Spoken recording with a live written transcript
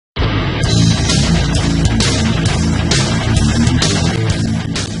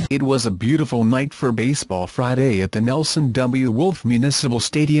It was a beautiful night for baseball Friday at the Nelson W. Wolff Municipal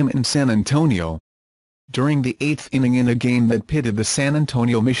Stadium in San Antonio. During the 8th inning in a game that pitted the San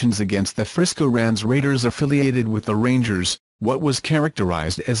Antonio Missions against the Frisco Rams Raiders affiliated with the Rangers, what was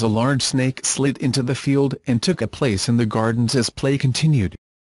characterized as a large snake slid into the field and took a place in the gardens as play continued.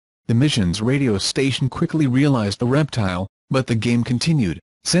 The Missions radio station quickly realized the reptile, but the game continued,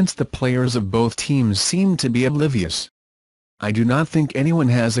 since the players of both teams seemed to be oblivious. "I do not think anyone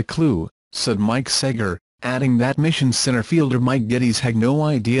has a clue," said Mike Saeger, adding that Mission center fielder Mike Gettys had no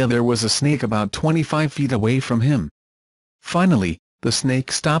idea there was a snake about 25 feet away from him. Finally, the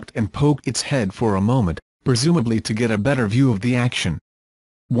snake stopped and poked its head for a moment, presumably to get a better view of the action.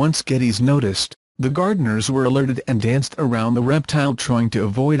 Once Gettys noticed, the gardeners were alerted and danced around the reptile trying to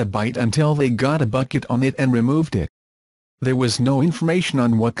avoid a bite until they got a bucket on it and removed it. There was no information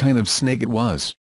on what kind of snake it was.